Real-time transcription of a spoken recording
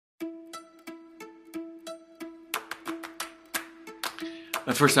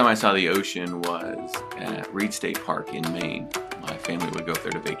The first time I saw the ocean was at Reed State Park in Maine. My family would go up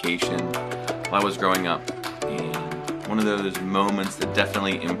there to vacation while I was growing up. And one of those moments that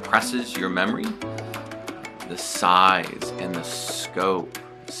definitely impresses your memory, the size and the scope,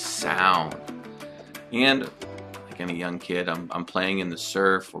 sound. And like any young kid, I'm playing in the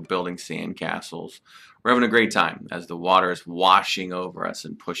surf, we're building sand castles. We're having a great time as the water is washing over us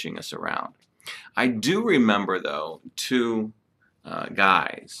and pushing us around. I do remember, though, two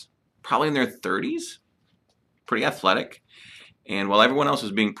guys, probably in their 30s, pretty athletic. And while everyone else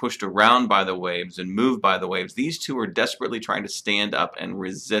was being pushed around by the waves and moved by the waves, these two were desperately trying to stand up and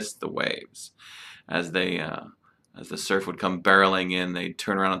resist the waves. As the surf would come barreling in, they'd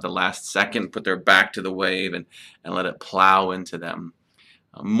turn around at the last second, put their back to the wave, and let it plow into them.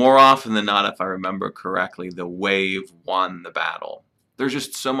 More often than not, if I remember correctly, the wave won the battle. There's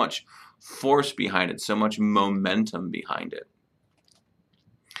just so much force behind it, so much momentum behind it.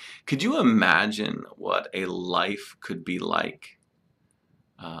 Could you imagine what a life could be like?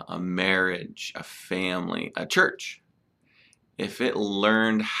 A marriage, a family, a church, if it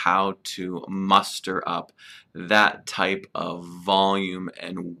learned how to muster up that type of volume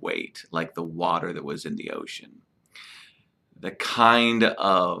and weight, like the water that was in the ocean. The kind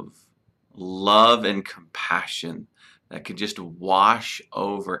of love and compassion that could just wash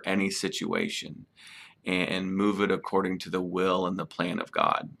over any situation and move it according to the will and the plan of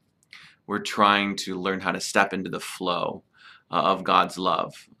God. We're trying to learn how to step into the flow of God's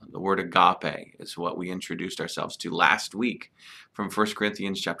love. The word agape is what we introduced ourselves to last week from 1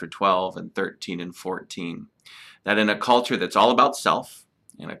 Corinthians chapter 12 and 13 and 14. That in a culture that's all about self,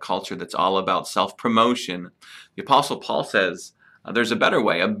 in a culture that's all about self-promotion, the Apostle Paul says there's a better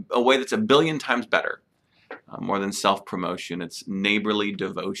way, a way that's a billion times better. More than self-promotion, it's neighborly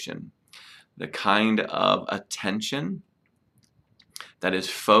devotion. The kind of attention that is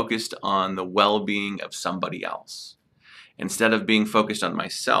focused on the well-being of somebody else. Instead of being focused on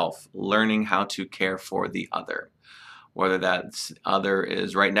myself, learning how to care for the other. Whether that other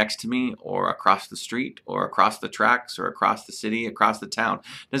is right next to me or across the street or across the tracks or across the city, across the town.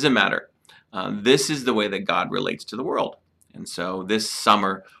 Doesn't matter. This is the way that God relates to the world. And so this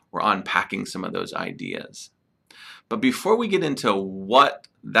summer, we're unpacking some of those ideas. But before we get into what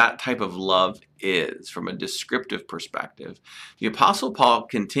that type of love is from a descriptive perspective, the Apostle Paul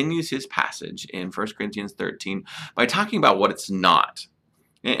continues his passage in 1 Corinthians 13 by talking about what it's not.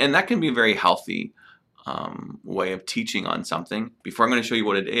 And that can be a very healthy way of teaching on something. Before I'm going to show you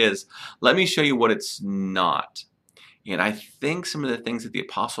what it is, let me show you what it's not. And I think some of the things that the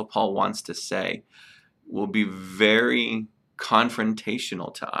Apostle Paul wants to say will be very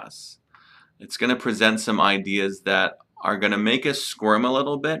confrontational to us. It's going to present some ideas that are going to make us squirm a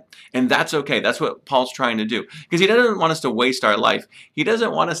little bit, and that's okay. That's what Paul's trying to do, because he doesn't want us to waste our life. He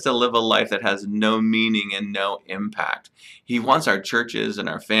doesn't want us to live a life that has no meaning and no impact. He wants our churches and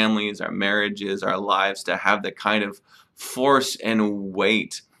our families, our marriages, our lives to have the kind of force and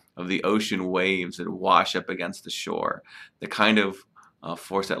weight of the ocean waves that wash up against the shore, the kind of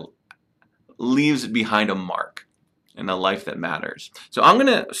force that leaves behind a mark in a life that matters. So I'm going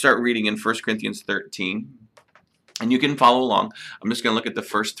to start reading in 1 Corinthians 13, and you can follow along. I'm just going to look at the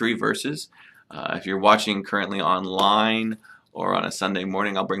first three verses. If you're watching currently online or on a Sunday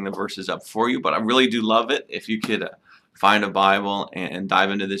morning, I'll bring the verses up for you, but I really do love it if you could find a Bible and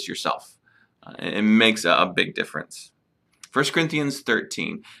dive into this yourself. It makes a big difference. 1 Corinthians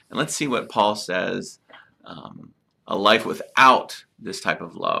 13, and let's see what Paul says, a life without this type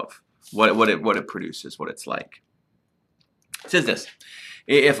of love, what it produces, what it's like. It says this: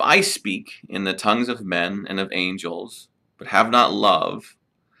 if I speak in the tongues of men and of angels, but have not love,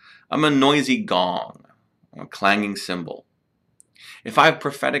 I'm a noisy gong, or a clanging cymbal. If I have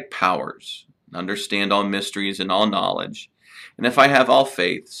prophetic powers, and understand all mysteries and all knowledge, and if I have all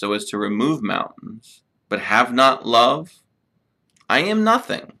faith so as to remove mountains, but have not love, I am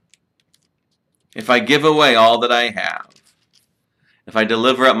nothing. If I give away all that I have, if I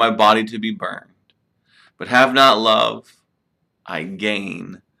deliver up my body to be burned, but have not love, I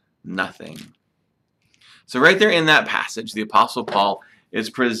gain nothing. So right there in that passage, the Apostle Paul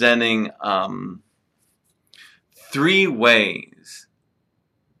is presenting three ways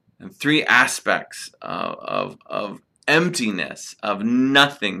and three aspects of emptiness, of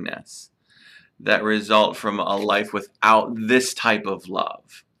nothingness, that result from a life without this type of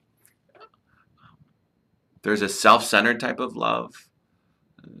love. There's a self-centered type of love.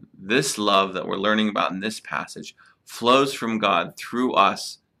 This love that we're learning about in this passage flows from God through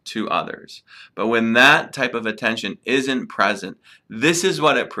us to others. But when that type of attention isn't present, this is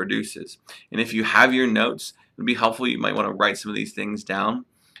what it produces. And if you have your notes, it would be helpful. You might want to write some of these things down,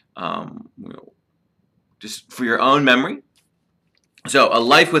 just for your own memory. So a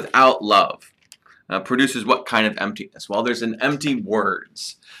life without love produces what kind of emptiness? Well, there's an empty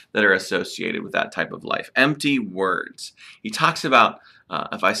words that are associated with that type of life. Empty words. He talks about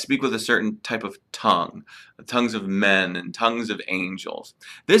if I speak with a certain type of tongue, the tongues of men and tongues of angels.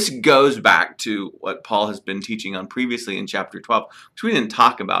 This goes back to what Paul has been teaching on previously in chapter 12, which we didn't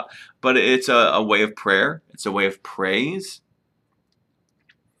talk about, but it's a way of prayer. It's a way of praise.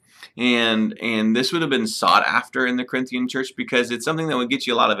 And this would have been sought after in the Corinthian church because it's something that would get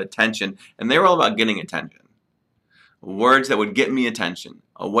you a lot of attention, and they were all about getting attention. Words that would get me attention,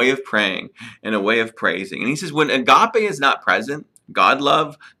 a way of praying and a way of praising. And he says when agape is not present, God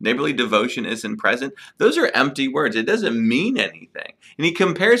love, neighborly devotion isn't present, those are empty words. It doesn't mean anything. And he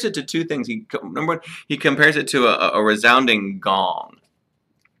compares it to two things. Number one, he compares it to a resounding gong.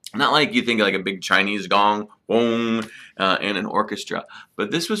 Not like you think like a big Chinese gong, boom, in an orchestra.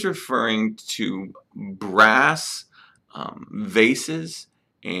 But this was referring to brass vases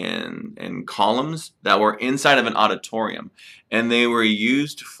and columns that were inside of an auditorium. And they were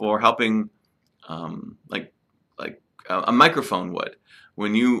used for helping like a microphone would.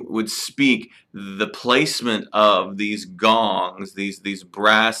 When you would speak, the placement of these gongs, these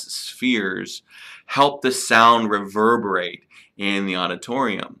brass spheres, help the sound reverberate in the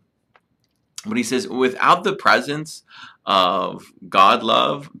auditorium. But he says, without the presence of God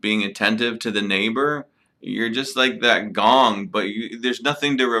love, being attentive to the neighbor, you're just like that gong, but there's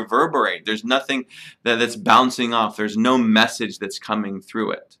nothing to reverberate. There's nothing that's bouncing off. There's no message that's coming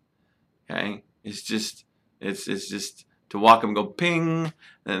through it. Okay? It's just to walk and go ping,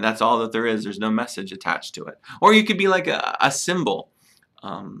 and that's all that there is. There's no message attached to it. Or you could be like a cymbal.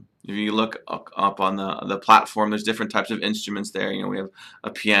 If you look up on the platform, there's different types of instruments there. We have a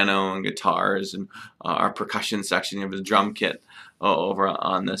piano and guitars, and our percussion section. You have the drum kit over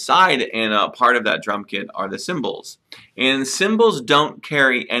on the side, and part of that drum kit are the cymbals. And cymbals don't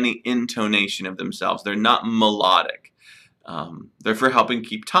carry any intonation of themselves. They're not melodic. They're for helping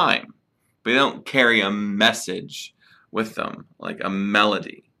keep time. But they don't carry a message with them, like a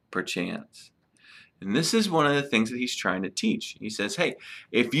melody, perchance. And this is one of the things that he's trying to teach. He says, hey,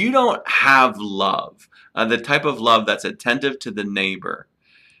 if you don't have love, the type of love that's attentive to the neighbor,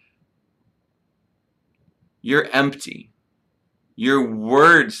 you're empty. Your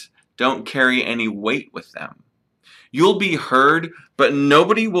words don't carry any weight with them. You'll be heard, but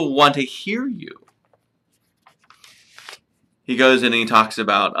nobody will want to hear you. He goes and he talks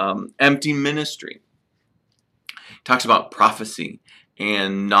about empty ministry. He talks about prophecy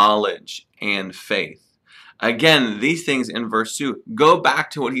and knowledge and faith. Again, these things in verse 2 go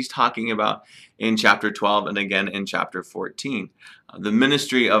back to what he's talking about in chapter 12 and again in chapter 14. The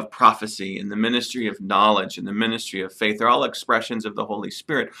ministry of prophecy and the ministry of knowledge and the ministry of faith are all expressions of the Holy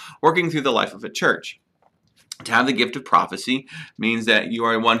Spirit working through the life of a church. To have the gift of prophecy means that you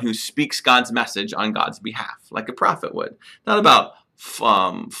are one who speaks God's message on God's behalf, like a prophet would. Not about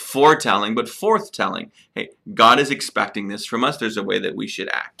foretelling, but forthtelling. Hey, God is expecting this from us. There's a way that we should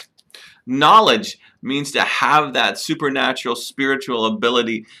act. Knowledge means to have that supernatural, spiritual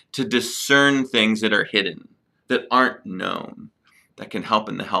ability to discern things that are hidden, that aren't known, that can help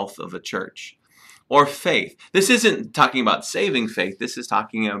in the health of a church. Or faith. This isn't talking about saving faith. This is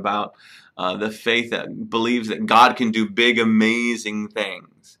talking about the faith that believes that God can do big, amazing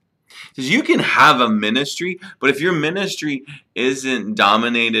things. Because you can have a ministry, but if your ministry isn't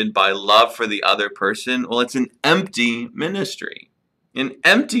dominated by love for the other person, well, it's an empty ministry. An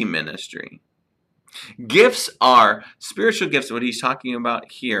empty ministry. Gifts are, spiritual gifts, what he's talking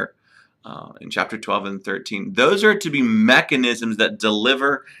about here in chapter 12 and 13. Those are to be mechanisms that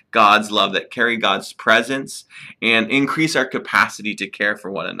deliver God's love, that carry God's presence, and increase our capacity to care for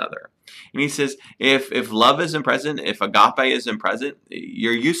one another. And he says, if love isn't present, if agape isn't present,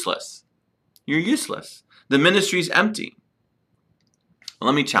 you're useless. You're useless. The ministry's empty. Well,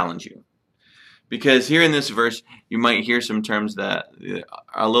 let me challenge you. Because here in this verse, you might hear some terms that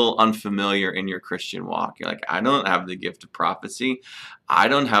are a little unfamiliar in your Christian walk. You're like, I don't have the gift of prophecy. I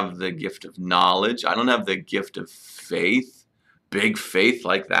don't have the gift of knowledge. I don't have the gift of faith, big faith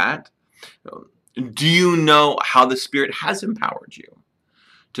like that. Do you know how the Spirit has empowered you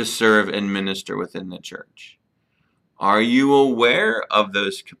to serve and minister within the church? Are you aware of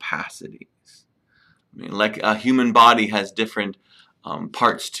those capacities? I mean, like a human body has different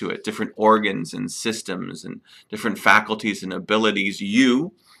parts to it, different organs and systems and different faculties and abilities.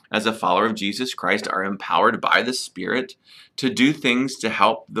 You, as a follower of Jesus Christ, are empowered by the Spirit to do things to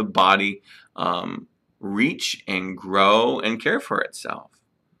help the body reach and grow and care for itself.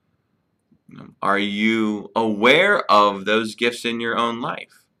 Are you aware of those gifts in your own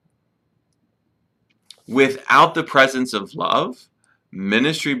life? Without the presence of love,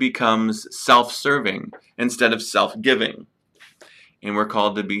 ministry becomes self-serving instead of self-giving. And we're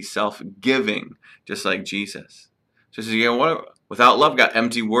called to be self-giving, just like Jesus. So without love, we've got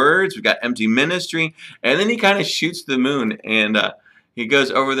empty words, we've got empty ministry, and then he kind of shoots the moon, and he goes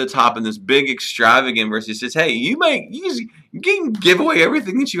over the top in this big extravagant verse. He says, hey, you can give away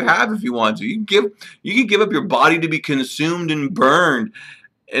everything that you have if you want to. You can give up your body to be consumed and burned,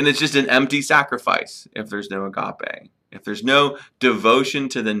 and it's just an empty sacrifice if there's no agape. If there's no devotion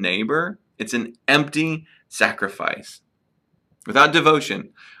to the neighbor, it's an empty sacrifice. Without devotion,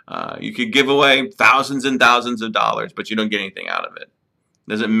 you could give away thousands and thousands of dollars, but you don't get anything out of it. It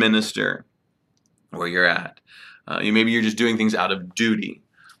doesn't minister where you're at. Maybe you're just doing things out of duty.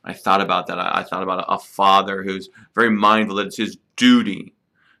 I thought about that. I thought about a father who's very mindful that it's his duty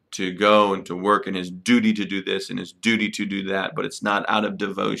to go and to work, and his duty to do this and his duty to do that, but it's not out of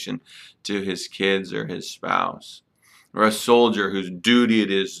devotion to his kids or his spouse. Or a soldier whose duty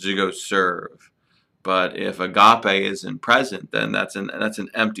it is to go serve. But if agape isn't present, then that's an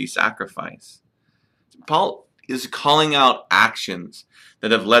empty sacrifice. Paul is calling out actions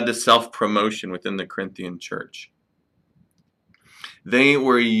that have led to self-promotion within the Corinthian church. They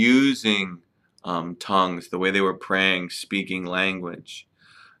were using tongues, the way they were praying, speaking language.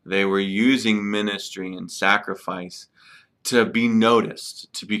 They were using ministry and sacrifice to be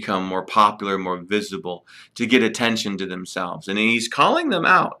noticed, to become more popular, more visible, to get attention to themselves. And he's calling them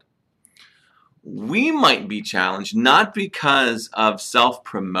out. We might be challenged not because of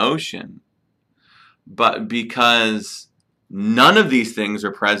self-promotion, but because none of these things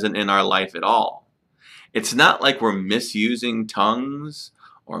are present in our life at all. It's not like we're misusing tongues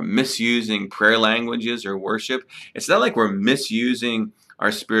or misusing prayer languages or worship. It's not like we're misusing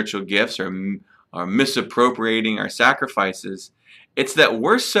our spiritual gifts or misappropriating our sacrifices. It's that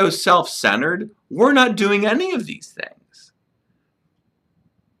we're so self-centered, we're not doing any of these things.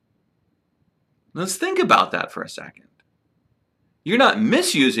 Let's think about that for a second. You're not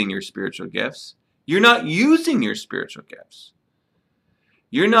misusing your spiritual gifts. You're not using your spiritual gifts.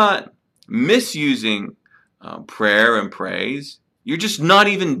 You're not misusing prayer and praise. You're just not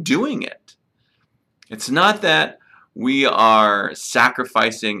even doing it. It's not that we are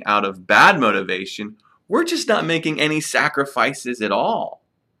sacrificing out of bad motivation. We're just not making any sacrifices at all.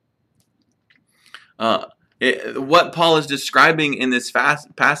 What Paul is describing in this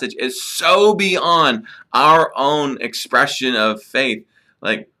passage is so beyond our own expression of faith.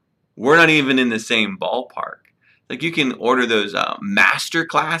 Like, we're not even in the same ballpark. Like, you can order those master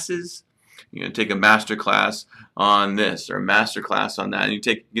classes. You take a master class on this or a master class on that. And you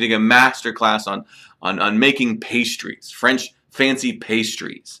take a master class on making pastries, French fancy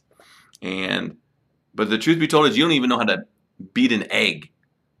pastries. But the truth be told is you don't even know how to beat an egg,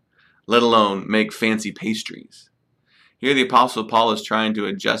 let alone make fancy pastries. Here the Apostle Paul is trying to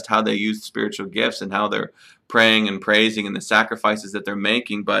adjust how they use spiritual gifts and how they're praying and praising and the sacrifices that they're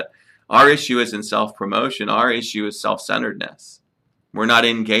making. But our issue isn't self-promotion. Our issue is self-centeredness. We're not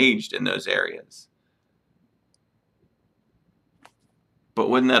engaged in those areas. But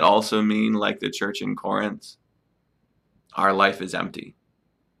wouldn't that also mean, like the church in Corinth, our life is empty?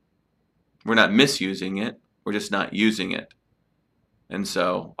 We're not misusing it. We're just not using it. And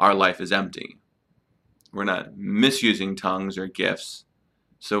so our life is empty. We're not misusing tongues or gifts.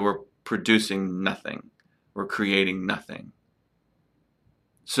 So we're producing nothing. We're creating nothing.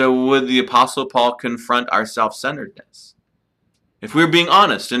 So would the Apostle Paul confront our self-centeredness? If we're being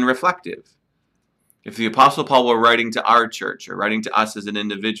honest and reflective, if the Apostle Paul were writing to our church or writing to us as an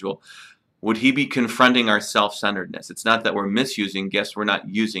individual, would he be confronting our self-centeredness? It's not that we're misusing gifts, we're not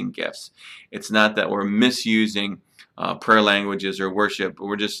using gifts. It's not that we're misusing prayer languages or worship,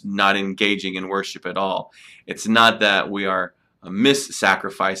 we're just not engaging in worship at all. It's not that we are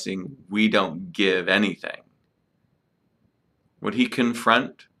mis-sacrificing, we don't give anything. Would he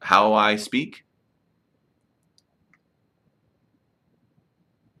confront how I speak?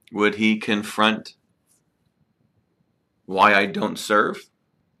 Would he confront why I don't serve?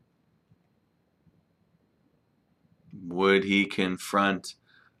 Would he confront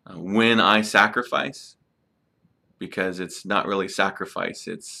when I sacrifice? Because it's not really sacrifice,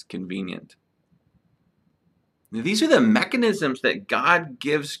 it's convenient. Now, these are the mechanisms that God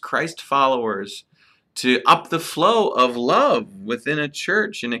gives Christ followers to up the flow of love within a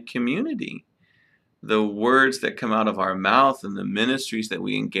church and a community. the words that come out of our mouth and the ministries that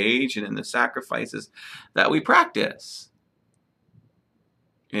we engage in and the sacrifices that we practice.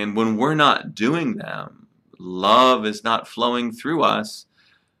 And when we're not doing them, love is not flowing through us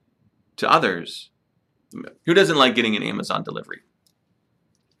to others. Who doesn't like getting an Amazon delivery?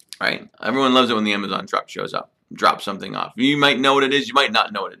 Right? Everyone loves it when the Amazon truck shows up, drops something off. You might know what it is, you might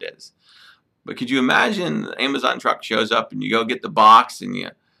not know what it is. But could you imagine the Amazon truck shows up and you go get the box and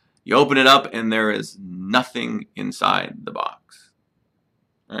you open it up and there is nothing inside the box,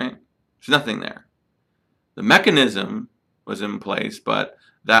 right? There's nothing there. The mechanism was in place, but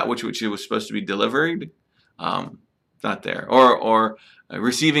that which it was supposed to be delivered, not there. Or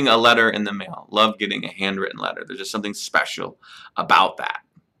receiving a letter in the mail. Love getting a handwritten letter. There's just something special about that.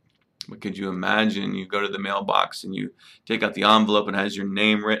 But could you imagine you go to the mailbox and you take out the envelope and it has your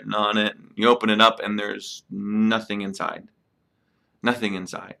name written on it. And you open it up and there's nothing inside. Nothing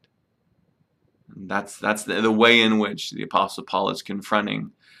inside. And that's the way in which the Apostle Paul is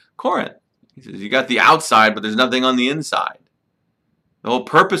confronting Corinth. He says, you got the outside, but there's nothing on the inside. The whole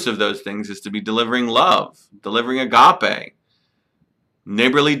purpose of those things is to be delivering love, delivering agape,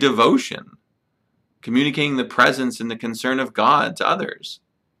 neighborly devotion, communicating the presence and the concern of God to others.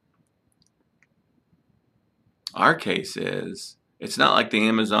 Our case is, it's not like the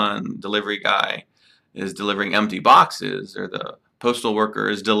Amazon delivery guy is delivering empty boxes or the postal worker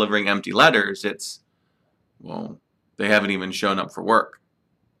is delivering empty letters. It's, well, they haven't even shown up for work.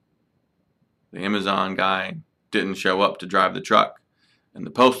 The Amazon guy didn't show up to drive the truck, and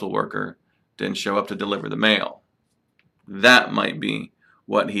the postal worker didn't show up to deliver the mail. That might be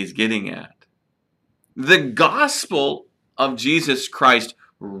what he's getting at. The gospel of Jesus Christ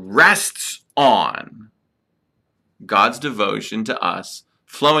rests on God's devotion to us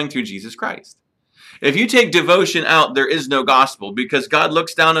flowing through Jesus Christ. If you take devotion out, there is no gospel, because God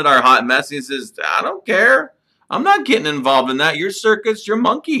looks down at our hot mess and says, I don't care. I'm not getting involved in that. Your circus, your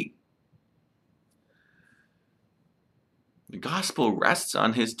monkey. The gospel rests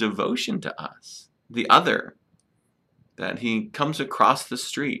on his devotion to us, the other, that he comes across the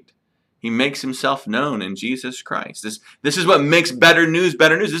street. He makes himself known in Jesus Christ. This is what makes better news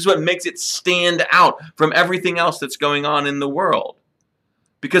better news. This is what makes it stand out from everything else that's going on in the world.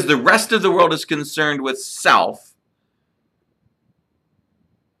 Because the rest of the world is concerned with self.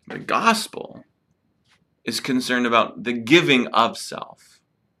 The gospel is concerned about the giving of self,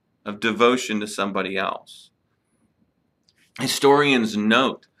 of devotion to somebody else. Historians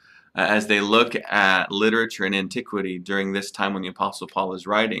note, as they look at literature and antiquity during this time when the Apostle Paul is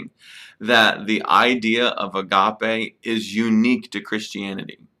writing, that the idea of agape is unique to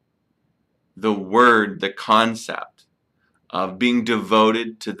Christianity. The word, the concept of being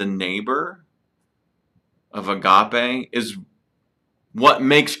devoted to the neighbor, of agape, is what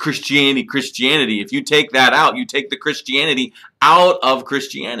makes Christianity Christianity. If you take that out, you take the Christianity out of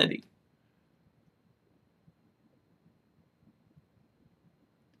Christianity.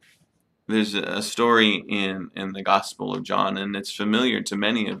 There's a story in the Gospel of John, and it's familiar to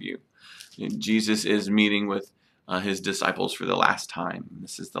many of you. Jesus is meeting with his disciples for the last time.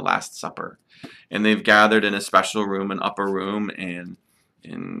 This is the Last Supper. And they've gathered in a special room, an upper room, and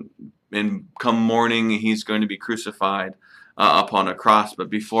come morning, he's going to be crucified upon a cross. But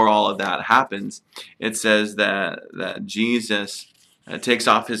before all of that happens, it says that Jesus takes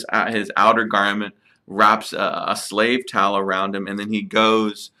off his outer garment, wraps a slave towel around him, and then he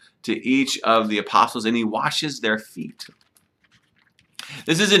goes to each of the apostles and he washes their feet.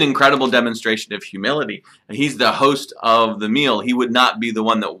 This is an incredible demonstration of humility. He's the host of the meal. He would not be the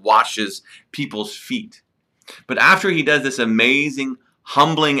one that washes people's feet. But after he does this amazing,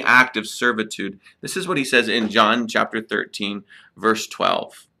 humbling act of servitude, this is what he says in John chapter 13, verse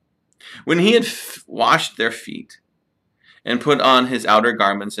 12. When he had washed their feet and put on his outer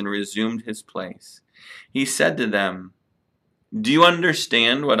garments and resumed his place, he said to them, do you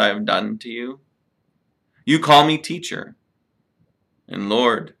understand what I have done to you? You call me teacher and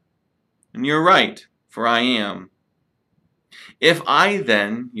Lord, and you're right, for I am. If I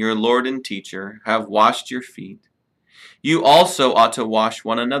then, your Lord and teacher, have washed your feet, you also ought to wash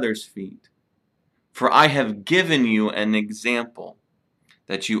one another's feet. For I have given you an example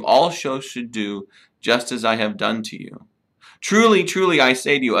that you also should do just as I have done to you. Truly, truly, I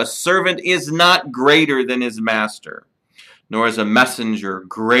say to you, a servant is not greater than his master, nor is a messenger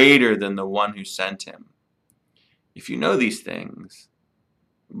greater than the one who sent him. If you know these things,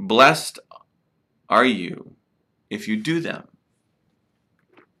 blessed are you if you do them.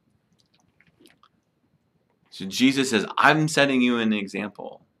 So Jesus says, I'm setting you an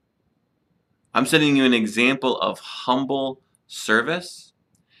example. I'm setting you an example of humble service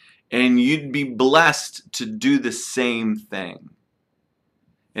And you'd be blessed to do the same thing.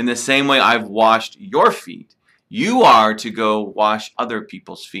 In the same way I've washed your feet, you are to go wash other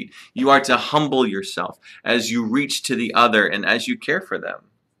people's feet. You are to humble yourself as you reach to the other and as you care for them.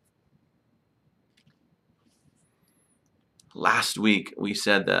 Last week we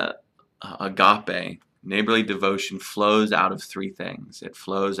said that agape, neighborly devotion, flows out of three things. It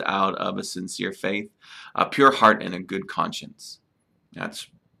flows out of a sincere faith, a pure heart, and a good conscience. That's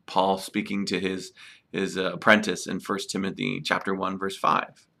Paul speaking to his apprentice in 1 Timothy chapter 1, verse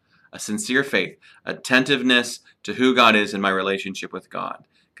 5. A sincere faith, attentiveness to who God is in my relationship with God,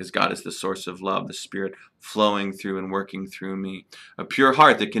 because God is the source of love, the Spirit flowing through and working through me. A pure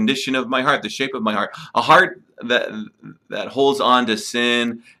heart, the condition of my heart, the shape of my heart. A heart that holds on to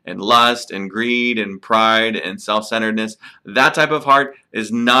sin and lust and greed and pride and self-centeredness. That type of heart is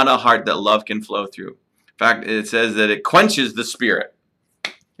not a heart that love can flow through. In fact, it says that it quenches the Spirit.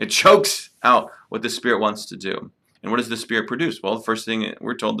 It chokes out what the Spirit wants to do. And what does the Spirit produce? Well, the first thing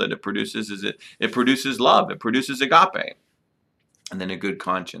we're told that it produces is it produces love. It produces agape. And then a good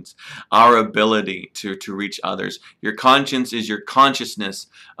conscience. Our ability to reach others. Your conscience is your consciousness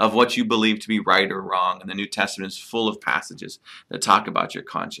of what you believe to be right or wrong. And the New Testament is full of passages that talk about your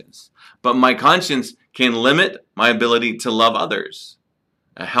conscience. But my conscience can limit my ability to love others.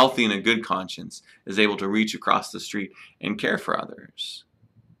 A healthy and a good conscience is able to reach across the street and care for others.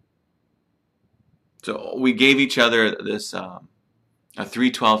 So we gave each other this a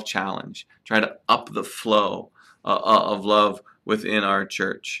 3:12 challenge. Try to up the flow of love within our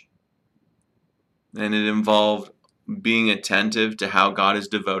church. And it involved being attentive to how God is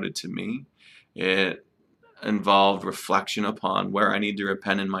devoted to me. It involved reflection upon where I need to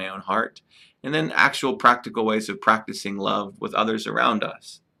repent in my own heart. And then actual practical ways of practicing love with others around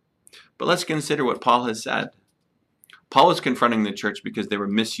us. But let's consider what Paul has said. Paul was confronting the church because they were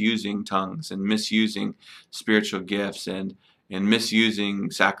misusing tongues and misusing spiritual gifts and misusing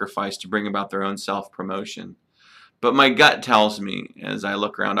sacrifice to bring about their own self-promotion. But my gut tells me, as I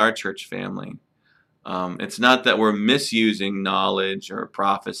look around our church family, it's not that we're misusing knowledge or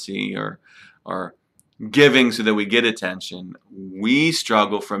prophecy or giving so that we get attention. We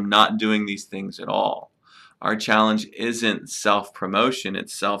struggle from not doing these things at all. Our challenge isn't self-promotion,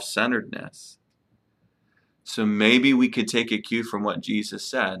 it's self-centeredness. So maybe we could take a cue from what Jesus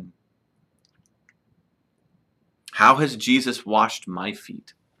said. How has Jesus washed my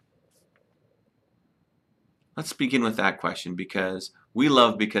feet? Let's begin with that question, because we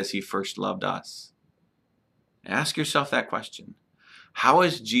love because he first loved us. Ask yourself that question. How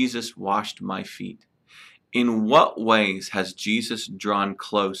has Jesus washed my feet? In what ways has Jesus drawn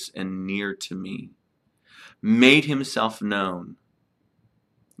close and near to me, made himself known,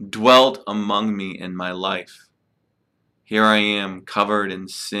 dwelt among me in my life? Here I am covered in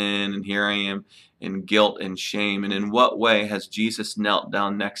sin, and here I am in guilt and shame. And in what way has Jesus knelt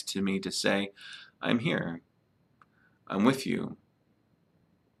down next to me to say, I'm here, I'm with you,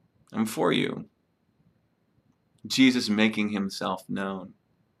 I'm for you? Jesus making himself known.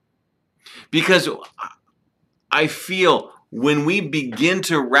 Because I feel when we begin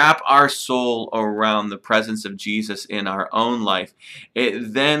to wrap our soul around the presence of Jesus in our own life,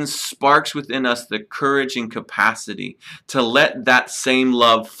 it then sparks within us the courage and capacity to let that same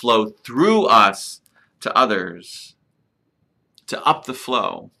love flow through us to others, to up the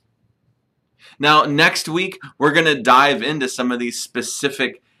flow. Now, next week, we're going to dive into some of these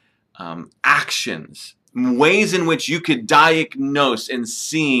specific actions, ways in which you could diagnose and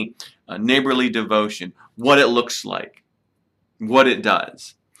see neighborly devotion, what it looks like, what it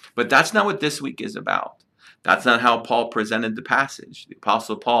does. But that's not what this week is about. That's not how Paul presented the passage. The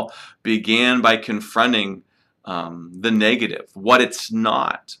Apostle Paul began by confronting the negative, what it's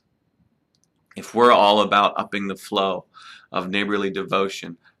not. If we're all about upping the flow of neighborly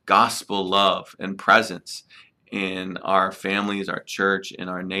devotion, gospel love, and presence in our families, our church, in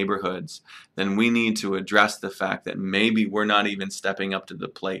our neighborhoods, then we need to address the fact that maybe we're not even stepping up to the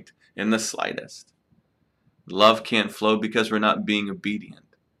plate in the slightest. Love can't flow because we're not being obedient.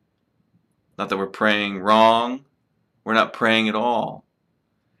 Not that we're praying wrong. We're not praying at all.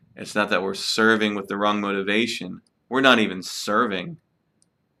 It's not that we're serving with the wrong motivation. We're not even serving.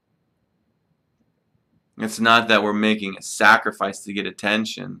 It's not that we're making a sacrifice to get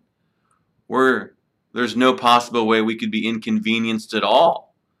attention. There's no possible way we could be inconvenienced at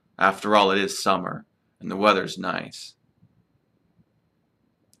all. After all, it is summer and the weather's nice.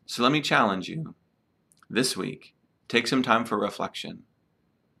 So let me challenge you. This week, take some time for reflection.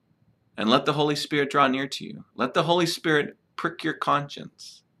 And let the Holy Spirit draw near to you. Let the Holy Spirit prick your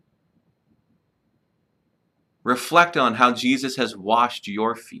conscience. Reflect on how Jesus has washed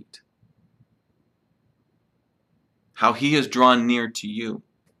your feet, how he has drawn near to you.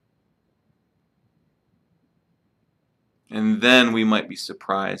 And then we might be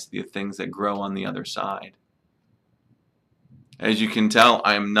surprised at the things that grow on the other side. As you can tell,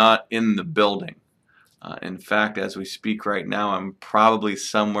 I am not in the building. In fact, as we speak right now, I'm probably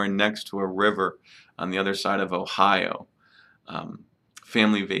somewhere next to a river on the other side of Ohio.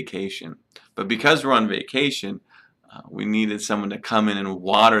 Family vacation. But because we're on vacation, we needed someone to come in and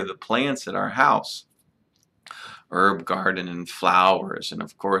water the plants at our house. Herb garden and flowers, and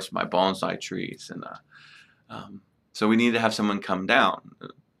of course my bonsai trees. And so we needed to have someone come down.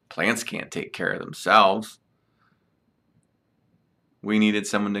 Plants can't take care of themselves. We needed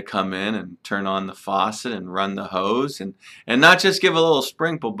someone to come in and turn on the faucet and run the hose and not just give a little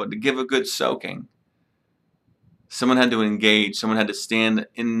sprinkle, but to give a good soaking. Someone had to engage. Someone had to stand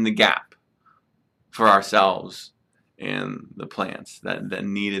in the gap for ourselves and the plants that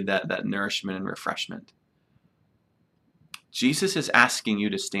needed that nourishment and refreshment. Jesus is asking you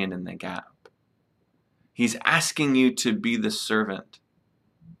to stand in the gap. He's asking you to be the servant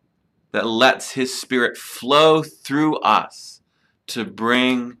that lets his Spirit flow through us to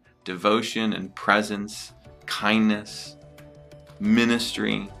bring devotion and presence, kindness,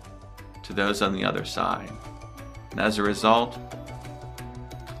 ministry to those on the other side. And as a result,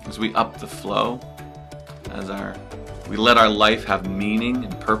 as we up the flow, we let our life have meaning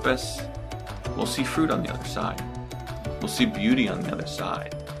and purpose, we'll see fruit on the other side. We'll see beauty on the other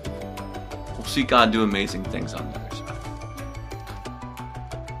side. We'll see God do amazing things on the